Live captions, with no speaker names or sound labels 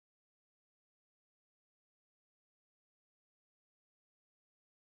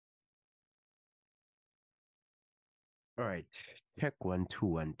All right. Check 1 2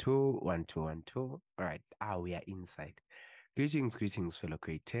 1 2 1 2 1 2. All right. We are inside. Greetings, fellow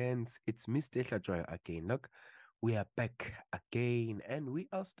grade 10s. It's Mr. Joy again. Look, we are back again, and we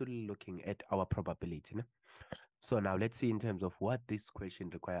are still looking at our probability. No? So now let's see in terms of what this question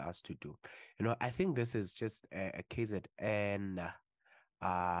requires us to do. I think this is just a KZN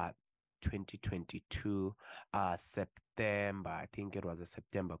 2022 September. I think it was a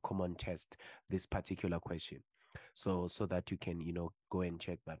September common test, this particular question. So that you can go and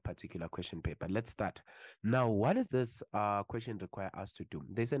check that particular question paper. Let's start now. What does this question require us to do?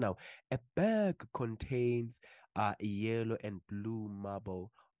 They say now a bag contains a yellow and blue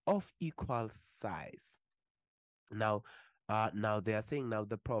marble of equal size. Now they are saying now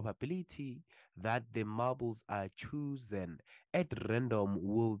the probability that the marbles are chosen at random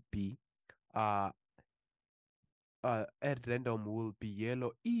will be uh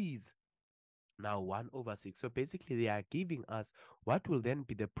yellow is now 1/6. So basically they are giving us what will then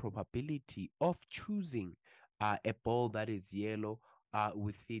be the probability of choosing a ball that is yellow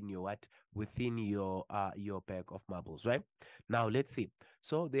within your bag of marbles, right? Now let's see.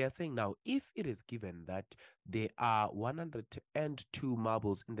 So they are saying now if it is given that there are 102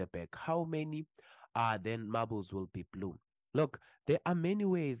 marbles in the bag, how many then marbles will be blue? Look, there are many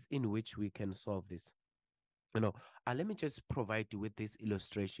ways in which we can solve this. Let me just provide you with this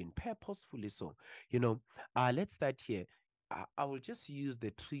illustration purposefully. So, let's start here. I will just use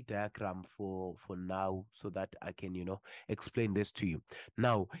the tree diagram for now so that I can, explain this to you.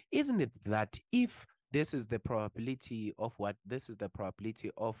 Now, isn't it that if this is the probability of what this is the probability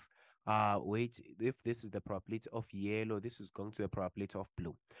of if this is the probability of yellow, this is going to be a probability of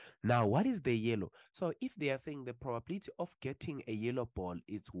blue. Now, what is the yellow? So if they are saying the probability of getting a yellow ball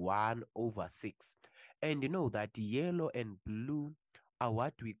is 1/6, and you know that yellow and blue are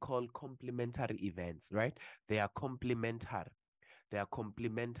what we call complementary events, right? They are complementary. They are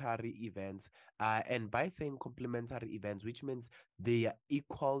complementary events. And by saying complementary events, which means they are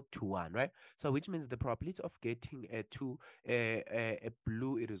equal to one, right? So which means the probability of getting a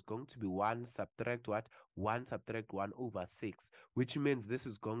blue, it is going to be 1 subtract what? 1 subtract 1/6, which means this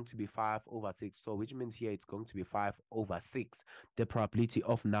is going to be 5/6. So which means here it's going to be 5/6, the probability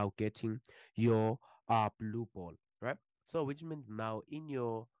of now getting your blue ball, right? So which means now in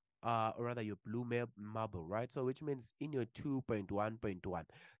your or rather your blue marble, right? So which means in your 2.1.1,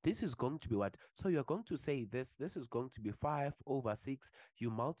 this is going to be what? So you're going to say this is going to be 5/6.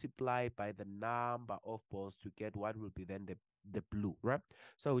 You multiply by the number of balls to get what will be then the blue, right?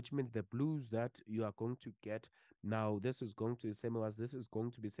 So which means the blues that you are going to get now, this is going to be same as this is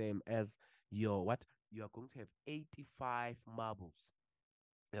going to be same as your what? You are going to have 85 marbles.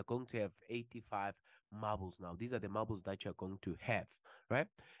 You're going to have 85 marbles now. These are the marbles that you're going to have, right?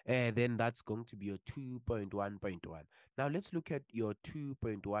 And then that's going to be your 2.1.1. Now let's look at your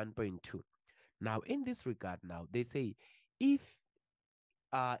 2.1.2. Now in this regard, now they say if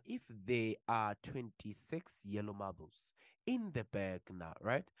there are 26 yellow marbles in the bag now,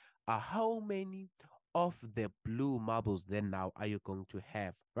 right? How many of the blue marbles then now are you going to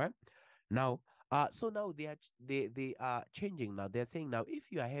have, right? Now, so now they are changing now. They're saying now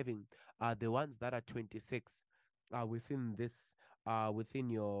if you are having the ones that are 26 within this within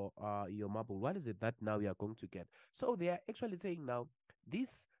your marble, what is it that now you are going to get? So they are actually saying now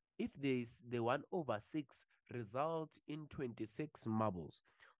this, if there is the 1/6 result in 26 marbles,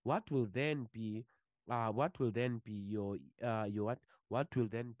 what will then be what will then be your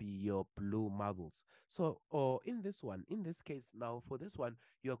blue marbles? So, or in this one, in this case now, for this one,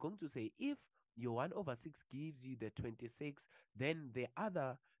 you're going to say if your 1/6 gives you the 26, then the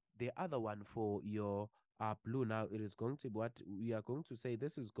other one for your blue, now it is going to be what we are going to say.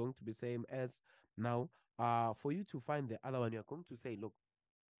 This is going to be same as now. For you to find the other one, you're going to say, look,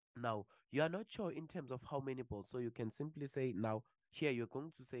 now you are not sure in terms of how many balls, so you can simply say now here you're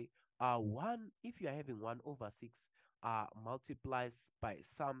going to say one, if you're having 1/6 multiplies by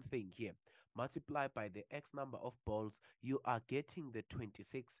something here, multiply by the x number of balls, you are getting the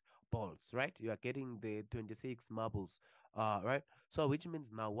 26 balls, right? You are getting the 26 marbles, right? So which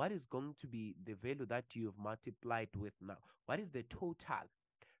means now what is going to be the value that you've multiplied with now? What is the total?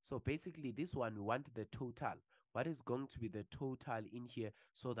 So basically this one, we want the total. What is going to be the total in here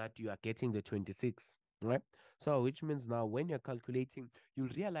so that you are getting the 26, right? So which means now when you're calculating, you'll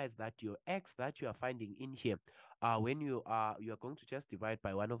realize that your x that you are finding in here, when you're going to just divide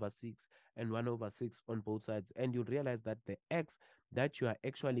by 1/6 and 1/6 on both sides, and you'll realize that the x that you are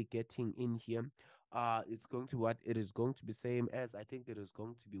actually getting in here it's going to what it is going to be same as, I think it is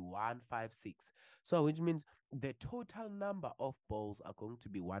going to be 156. So which means the total number of balls are going to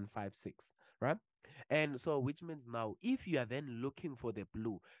be 156, right? And so which means now if you are then looking for the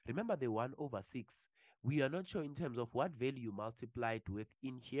blue, remember the 1 over 6, we are not sure in terms of what value you multiplied with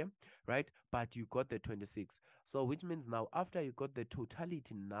in here, right? But you got the 26. So which means now after you got the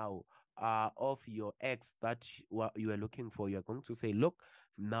totality now of your x that you are looking for, you're going to say, look,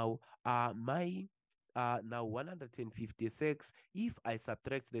 now my now 156, if I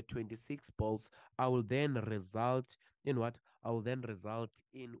subtract the 26 balls, I will then result in what? I will then result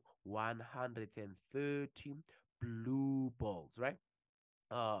in 130 blue balls, right?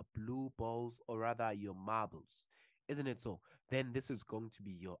 Blue balls, or rather your marbles, isn't it so? Then this is going to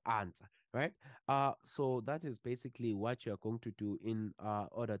be your answer, right? So that is basically what you're going to do in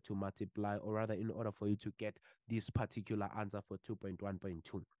order to multiply, or rather in order for you to get this particular answer for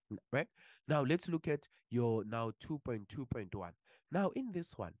 2.1.2, right? Now let's look at your now 2.2.1. Now in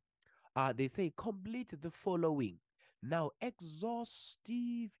this one, they say complete the following. Now,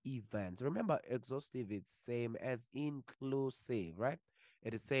 exhaustive events. Remember, exhaustive is same as inclusive, right?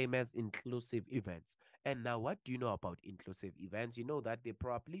 It is same as inclusive events. And now, what do you know about inclusive events? You know that the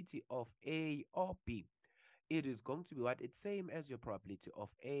probability of A or B, it is going to be what? It's same as your probability of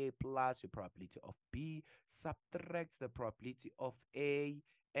A plus your probability of B. Subtract the probability of A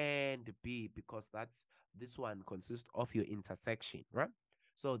and B, because that's this one consists of your intersection, right?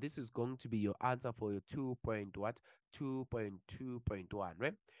 So this is going to be your answer for your 2 point what? 2.2.1,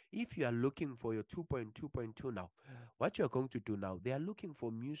 right? If you are looking for your 2.2.2 now, what you're going to do now, they are looking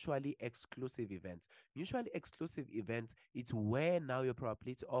for mutually exclusive events. Mutually exclusive events, it's where now your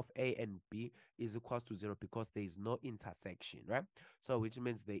probability of A and B is equals to 0, because there is no intersection, right? So which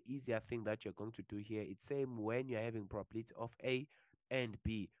means the easier thing that you're going to do here, it's same when you're having probability of A and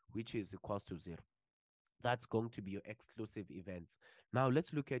B, which is equals to 0. That's going to be your exclusive events. Now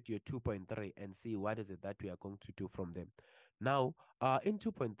let's look at your 2.3 and see what is it that we are going to do from them. Now, in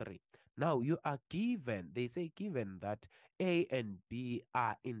 2.3, now you are given, they say given that A and B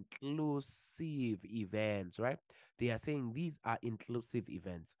are inclusive events, right? They are saying these are inclusive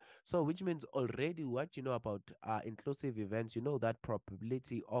events. So which means already what you know about inclusive events, you know that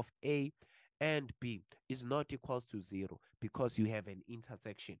probability of A and B is not equals to 0, because you have an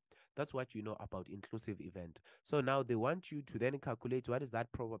intersection. That's what you know about inclusive event. So now they want you to then calculate what is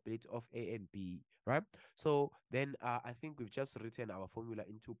that probability of A and B, right? So then I think we've just written our formula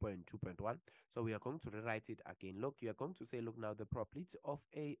in 2.2.1. So we are going to rewrite it again. Look, you are going to say, look, now the probability of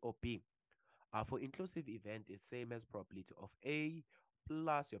A or B for inclusive event is same as probability of A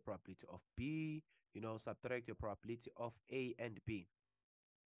plus your probability of B, subtract your probability of A and B,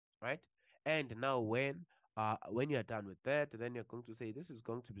 right? And now when you're done with that, then you're going to say this is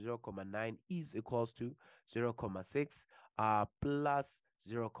going to be 0.9 is equals to 0.6 plus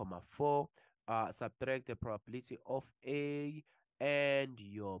 0.4, subtract the probability of A and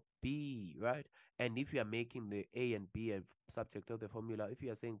your B, right? And if you are making the A and B a subject of the formula, if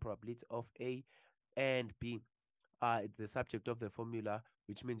you are saying probability of A and B, it's the subject of the formula,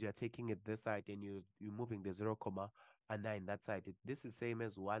 which means you're taking it this side and you're moving the 0.9 that side. This is same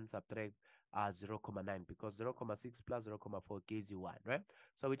as 1 subtract 0.9, because 0.6 plus 0.4 gives you 1, right?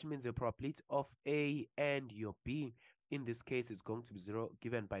 So which means the probability of A and your B in this case is going to be 0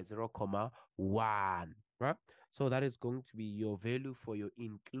 given by 0.1, right? So that is going to be your value for your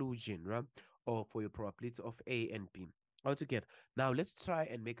inclusion, right? Or for your probability of A and B altogether. Now let's try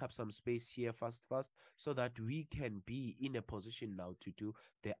and make up some space here first, so that we can be in a position now to do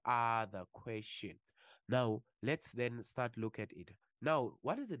the other question. Now let's then start look at it. Now,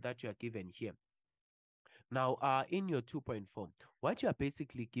 what is it that you are given here? Now, in your 2.4, what you are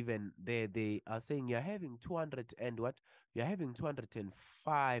basically given there, they are saying you're having 200 and what? You're having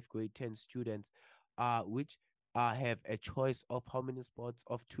 205 grade 10 students, which have a choice of how many sports?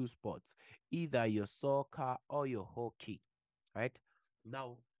 Of 2 sports, either your soccer or your hockey, right?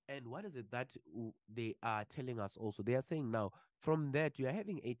 Now, and what is it that they are telling us also? They are saying now from that you are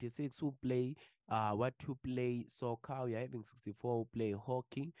having 86 who play who play soccer, you're having 64 who play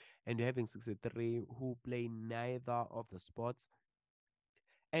hockey, and you're having 63 who play neither of the sports.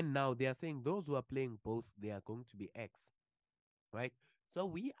 And now they are saying those who are playing both, they are going to be X, right? So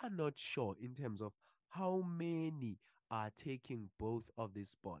we are not sure in terms of how many are taking both of these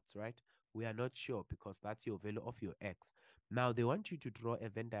spots, right? We are not sure, because that's your value of your X. Now they want you to draw a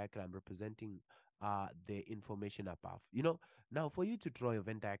Venn diagram representing the information above. Now for you to draw a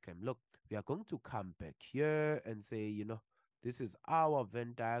Venn diagram, look, we are going to come back here and say, this is our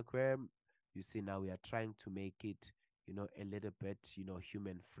Venn diagram. You see, now we are trying to make it, a little bit,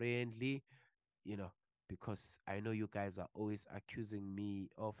 human friendly. you know, because I know you guys are always accusing me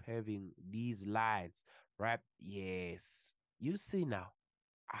of having these lines, right? Yes. You see now.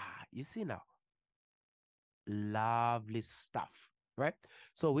 You see now. Lovely stuff, right?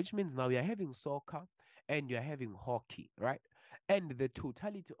 So, which means now you're having soccer and you're having hockey, right? And the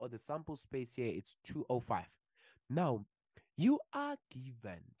totality or the sample space here, it's 205. Now, you are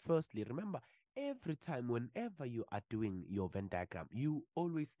given, firstly, remember, every time, whenever you are doing your Venn diagram, you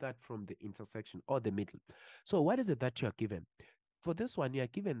always start from the intersection or the middle. So, what is it that you are given? For this one, you are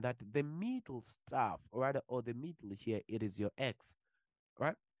given that the middle stuff, or rather, or the middle here, it is your X,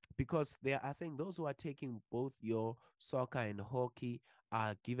 right? Because they are saying those who are taking both your soccer and hockey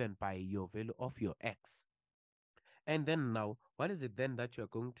are given by your value of your X. And then now, what is it then that you're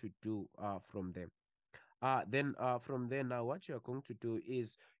going to do from there? Then from there now, what you're going to do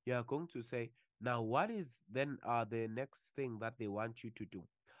is you're going to say, now what is then the next thing that they want you to do?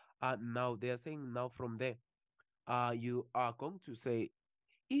 Now they are saying now from there, you are going to say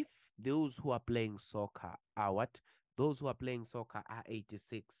if those who are playing soccer are what? Those who are playing soccer are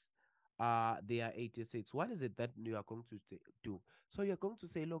 86. They are 86. What is it that you are going to do? So you're going to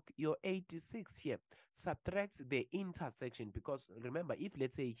say, look, your 86 here subtracts the intersection, because remember, if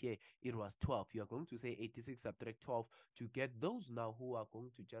let's say here it was 12, you're going to say 86 subtract 12 to get those now who are going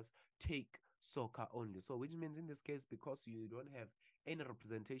to just take soccer only. So which means in this case, because you don't have any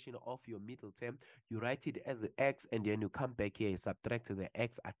representation of your middle term, you write it as an X, and then you come back here, subtract the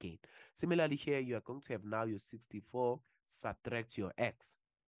X again. Similarly here, you are going to have now your 64, subtract your X,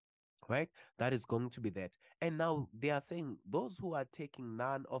 right? That is going to be that. And now they are saying those who are taking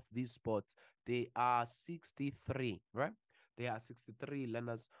none of these sports, they are 63, right? There are 63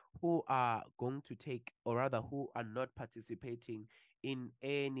 learners who are going to take, or rather, who are not participating in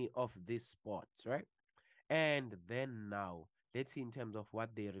any of these sports, right? And then now, let's see in terms of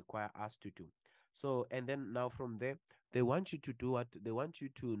what they require us to do. So, and then now from there, they want you to do what they want you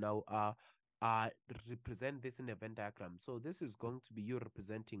to now uh represent this in a Venn diagram. So this is going to be you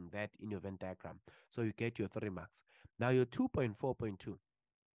representing that in your Venn diagram. So you get your 3 marks. Now your 2.4.2.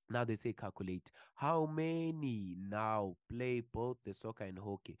 Now they say calculate how many now play both the soccer and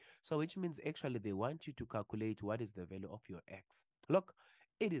hockey. So which means actually they want you to calculate what is the value of your X. Look,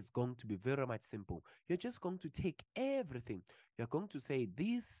 it is going to be very much simple. You're just going to take everything. You're going to say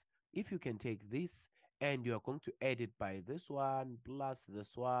this, if you can take this, and you're going to add it by this one plus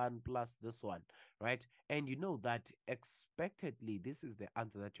this one plus this one, right? And you know that expectedly this is the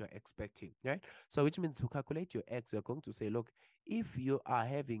answer that you're expecting, right? So which means to calculate your X, you're going to say, look, if you are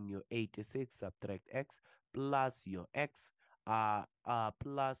having your 86 subtract X plus your X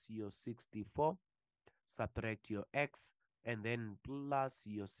plus your 64, subtract your X, and then plus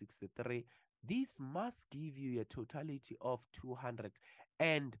your 63, this must give you a totality of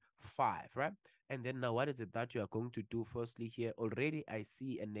 205, right? And then now what is it that you are going to do? Firstly here, already I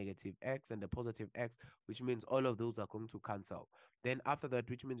see a negative X and a positive X, which means all of those are going to cancel. Then after that,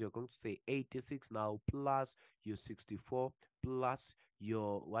 which means you're going to say 86 now plus your 64 plus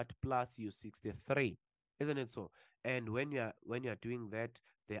your what, plus your 63, isn't it so? And when you're doing that,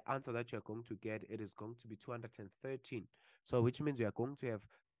 the answer that you're going to get, it is going to be 213. So which means you are going to have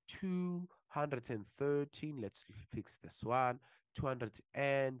 213. Let's fix this one.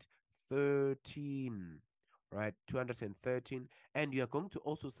 213, right? 213. And you are going to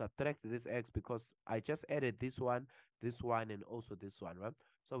also subtract this X, because I just added this one, and also this one, right?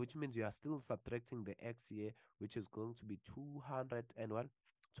 So which means you are still subtracting the X here, which is going to be 201,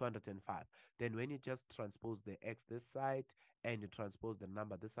 205. Then when you just transpose the X this side and you transpose the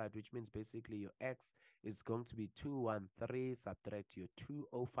number this side, which means basically your X is going to be 213 subtract your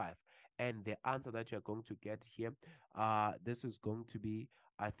 205. And the answer that you're going to get here, this is going to be,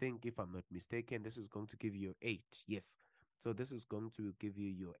 I think if I'm not mistaken, this is going to give you 8. Yes. So this is going to give you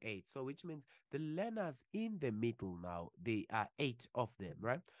your 8. So which means the learners in the middle now, they are 8 of them,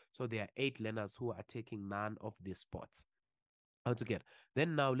 right? So there are 8 learners who are taking none of these spots altogether.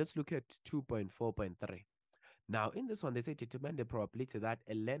 Then now let's look at 2.4.3. Now, in this one, they say determine the probability that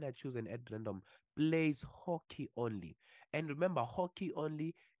a learner chosen at random plays hockey only. And remember, hockey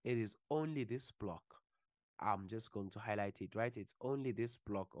only, it is only this block. I'm just going to highlight it, right? It's only this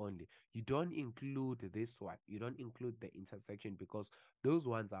block only. You don't include this one. You don't include the intersection, because those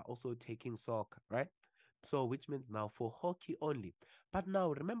ones are also taking soccer, right? So which means now for hockey only. But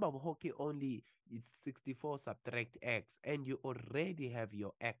now remember, for hockey only, it's 64 subtract X, and you already have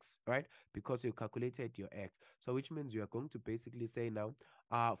your X, right? Because you calculated your X. So which means you are going to basically say now,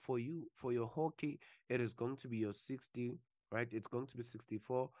 for you, for your hockey, it is going to be your 60 right? It's going to be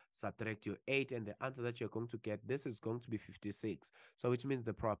 64, subtract your 8, and the answer that you're going to get, this is going to be 56. So which means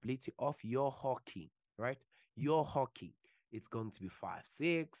the probability of your hockey, right? Your hockey, it's going to be 5,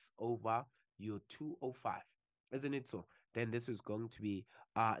 6 over your 205, isn't it so? Then this is going to be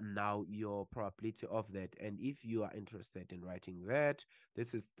now your probability of that. And if you are interested in writing that,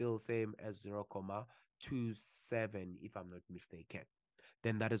 this is still same as 0.27, if I'm not mistaken.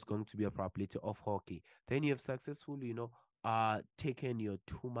 Then that is going to be a probability of hockey. Then you have successfully, taken your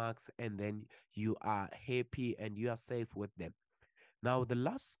 2 marks, and then you are happy and you are safe with them. Now, the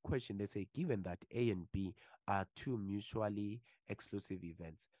last question, they say, given that A and B are two mutually exclusive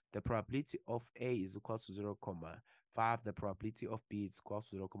events, the probability of A is equal to 0.5, the probability of B is equal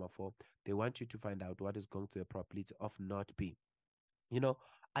to 0.4. They want you to find out what is going to be the probability of not B.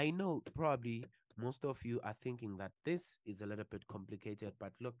 I know probably most of you are thinking that this is a little bit complicated,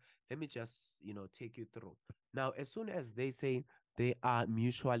 but look, let me just, take you through. Now, as soon as they say they are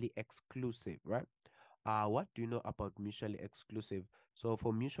mutually exclusive, right? What do you know about mutually exclusive? So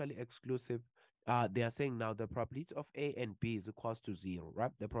for mutually exclusive, they are saying now the probability of A and B is equals to 0,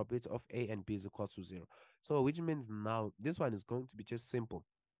 right? The probability of A and B is equals to 0. So which means now this one is going to be just simple.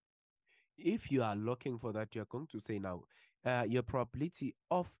 If you are looking for that, you're going to say now, your probability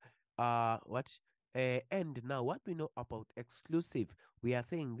of what and now what we know about exclusive, we are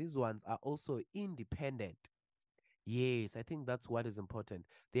saying these ones are also independent. Yes, I think that's what is important.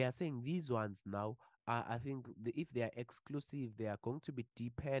 They are saying these ones now, I think if they are exclusive, they are going to be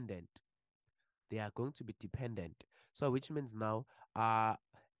dependent. They are going to be dependent. So which means now,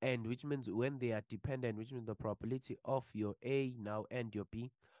 and which means when they are dependent, which means the probability of your A now and your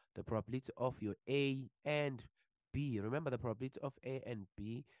B, the probability of your A and B. Remember the probability of A and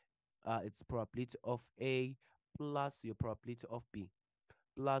B, it's probability of A plus your probability of B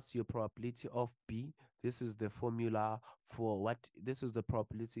plus your probability of B. This is the formula for what? This is the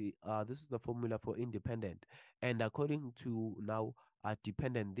probability. This is the formula for independent. And according to now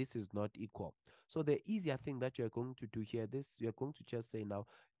dependent, this is not equal. So the easier thing that you're going to do here, this you're going to just say now,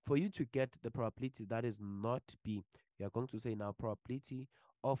 for you to get the probability that is not B, you're going to say now probability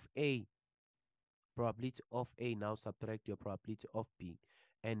of A, now subtract your probability of B.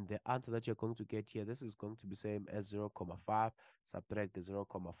 And the answer that you're going to get here, this is going to be same as 0.5, subtract the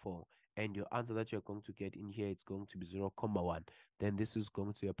 0.4. And your answer that you're going to get in here, it's going to be 0.1. Then this is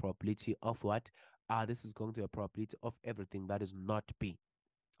going to be a probability of what? This is going to be a probability of everything that is not B.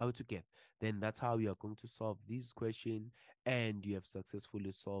 How to get? Then that's how you are going to solve this question, and you have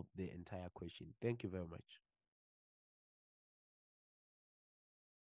successfully solved the entire question. Thank you very much.